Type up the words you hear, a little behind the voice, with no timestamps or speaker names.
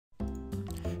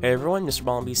Hey everyone, Mr.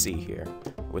 BallinBC here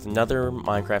with another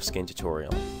Minecraft skin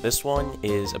tutorial. This one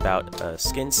is about a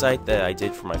skin site that I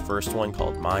did for my first one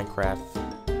called Minecraft,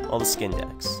 well, the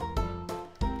Skindex.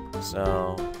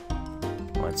 So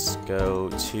let's go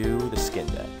to the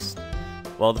Skindex.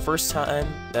 Well, the first time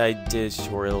that I did a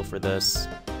tutorial for this,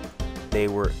 it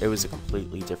was a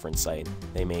completely different site.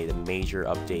 They made a major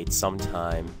update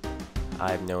sometime.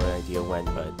 I have no idea when,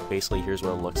 but basically here's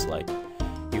what it looks like.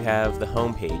 You have the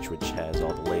home page, which has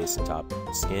all the latest and top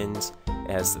skins.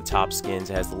 It has the top skins,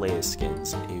 it has the latest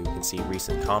skins. You can see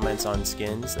recent comments on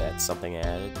skins, that's something I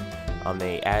added.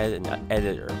 They added an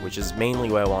editor, which is mainly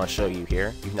what I want to show you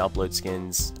here. You can upload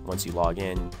skins once you log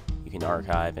in, you can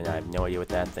archive, and I have no idea what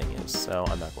that thing is, so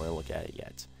I'm not going to look at it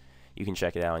yet. You can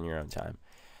check it out on your own time.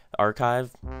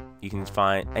 Archive, you can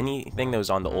find anything that was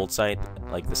on the old site,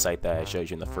 like the site that I showed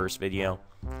you in the first video.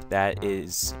 That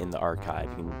is in the archive.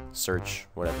 You can search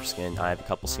whatever skin. I have a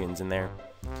couple skins in there.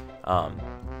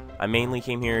 I mainly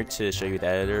came here to show you the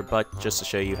editor, but just to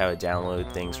show you how to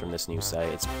download things from this new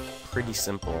site. It's pretty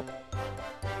simple.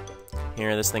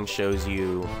 Here, this thing shows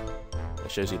you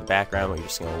the background, what your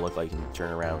skin will look like. You can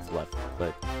turn around with the left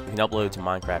click. You can upload it to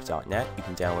Minecraft.net. You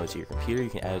can download it to your computer. You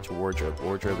can add it to Wardrobe.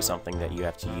 Wardrobe is something that you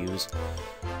have to use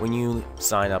when you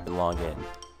sign up and log in.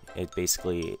 It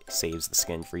basically saves the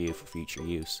skin for you for future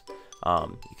use.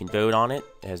 You can vote on it.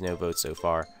 It has no votes so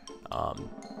far.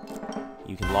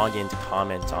 You can log in to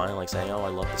comment on it, like saying, "Oh, I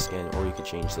love the skin," or you can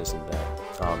change this and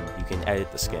that. You can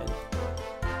edit the skin.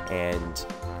 And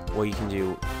what you can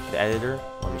do, the editor,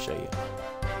 let me show you.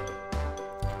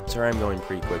 Sorry, I'm going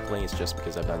pretty quickly. It's just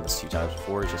because I've done this 2 times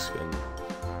before.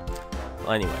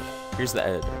 Well, anyway, here's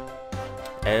the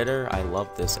editor. I love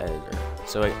this editor.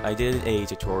 So I did a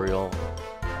tutorial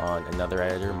on another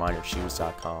editor,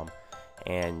 minershoes.com,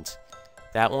 and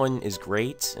that one is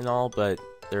great and all, but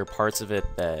there are parts of it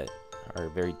that are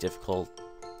very difficult.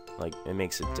 Like, it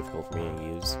makes it difficult for me to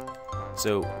use.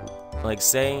 So, like,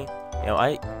 say, you know,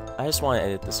 I just want to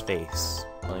edit this face.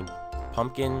 Like,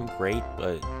 pumpkin, great,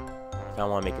 but I kind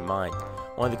of want to make it mine.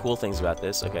 One of the cool things about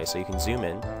this, okay, so you can zoom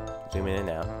in and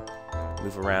out,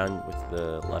 move around with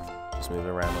the left, just move it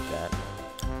around like that.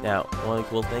 Now, one of the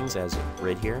cool things is a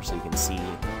grid here, so you can see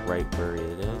right where it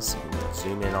is. You can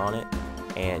zoom in on it,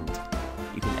 and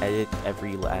you can edit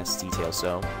every last detail.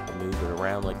 So, move it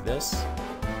around like this.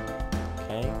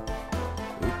 Okay.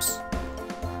 Oops.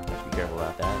 You have to be careful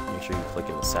about that. Make sure you click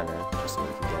in the center, just so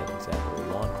you can get exactly what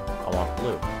you want. I want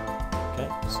blue. Okay,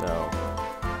 so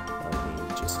let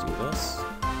me just do this.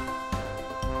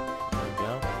 There we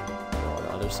go. Go on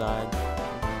the other side.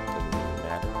 Doesn't even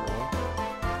matter really.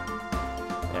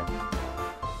 There.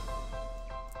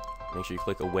 Make sure you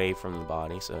click away from the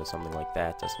body so something like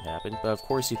that doesn't happen. But of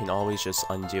course you can always just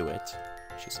undo it,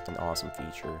 which is an awesome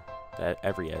feature that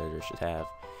every editor should have.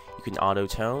 You can auto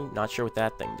tone, not sure what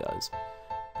that thing does.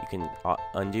 You can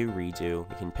undo, redo,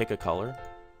 you can pick a color,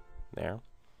 there.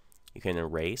 You can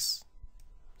erase,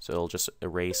 so it'll just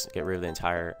erase, get rid of the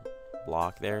entire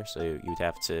block there, so you'd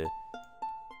have to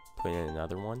put in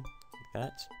another one, like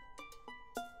that.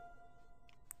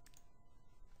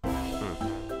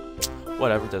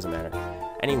 Whatever, doesn't matter.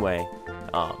 Anyway,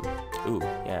 ooh,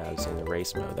 yeah, I was in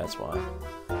erase mode, that's why.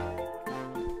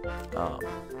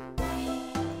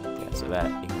 Yeah, so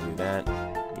that, you can do that.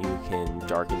 You can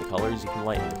darken the colors, you can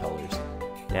lighten the colors.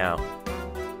 Now,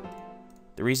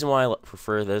 the reason why I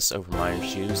prefer this over Miner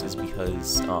Shoes is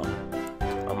because, on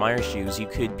Miner Shoes, you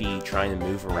could be trying to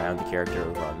move around the character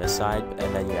over on this side,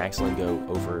 and then you accidentally go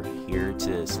over here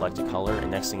to select a color, and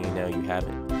next thing you know, you have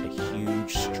a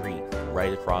huge streak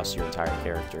right across your entire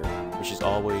character, which is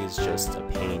always just a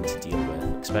pain to deal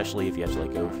with, especially if you have to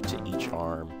like go to each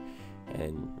arm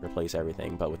and replace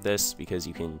everything. But with this, because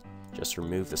you can just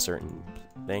remove the certain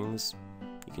things,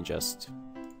 you can just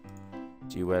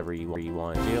do whatever you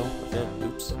want to do with it.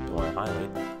 Oops, don't want to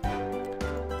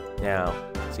highlight. Now,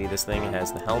 see this thing, it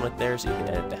has the helmet there, so you can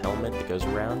edit the helmet that goes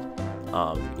around.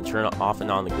 You can turn off and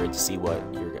on the grid to see what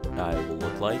your guy will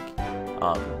look like.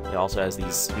 It also has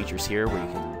these features here where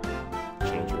you can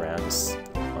change around to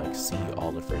like see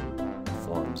all different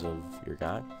forms of your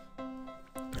guy.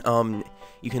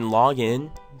 You can log in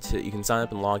to, you can sign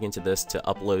up and log into this to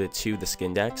upload it to the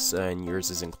Skindex, and yours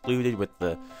is included with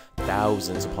the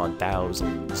thousands upon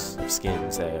thousands of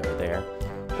skins that are there.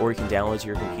 Or you can download to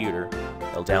your computer.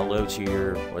 It'll download to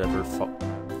your whatever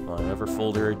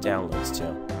folder it downloads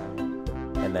to,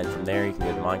 and then from there you can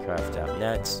go to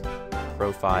Minecraft.net,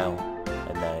 profile,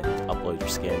 and then upload your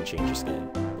skin, change your skin,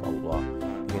 blah blah blah.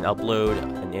 You can upload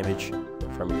an image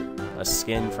from a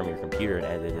skin from your computer and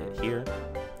edit it here.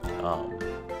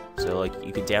 So like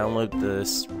you could download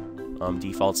this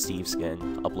default Steve skin,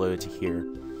 upload it to here.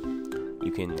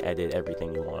 You can edit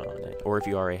everything you want on it. Or if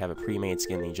you already have a pre-made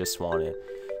skin that you just want to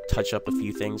touch up a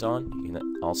few things on, you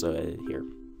can also edit it here.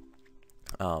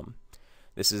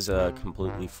 This is a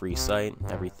completely free site.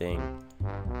 Everything's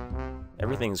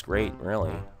great,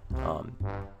 really.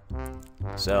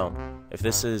 So, if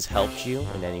this has helped you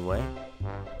in any way,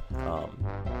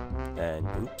 then,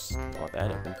 oops, don't want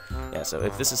that open. Yeah, so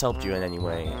if this has helped you in any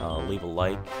way, leave a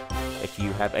like. If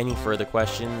you have any further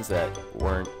questions that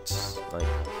weren't, like,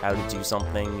 how to do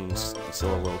something, you're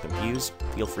still a little confused,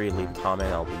 feel free to leave a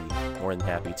comment. I'll be more than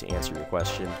happy to answer your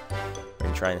question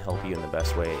and try and help you in the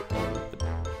best way,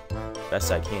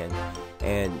 best I can.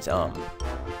 And,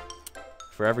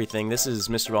 for everything, this is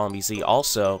Mr. BallinBC.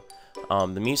 Also,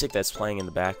 the music that's playing in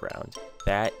the background,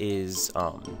 that is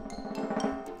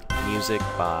music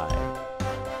by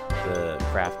the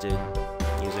Crafted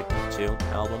Music 2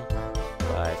 album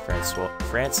by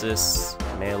Francis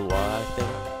Melois, I think.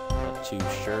 Not too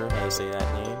sure how to say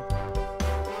that name.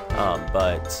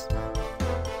 But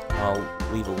I'll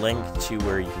leave a link to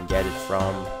where you can get it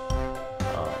from,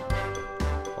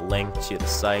 a link to the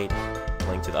site, a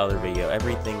link to the other video,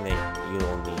 everything that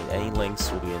you'll need. Any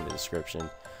links will be in the description.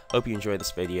 Hope you enjoyed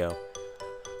this video.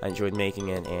 I enjoyed making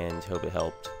it and hope it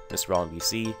helped. Mr.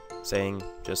 BallinBC saying,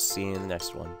 just see you in the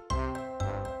next one.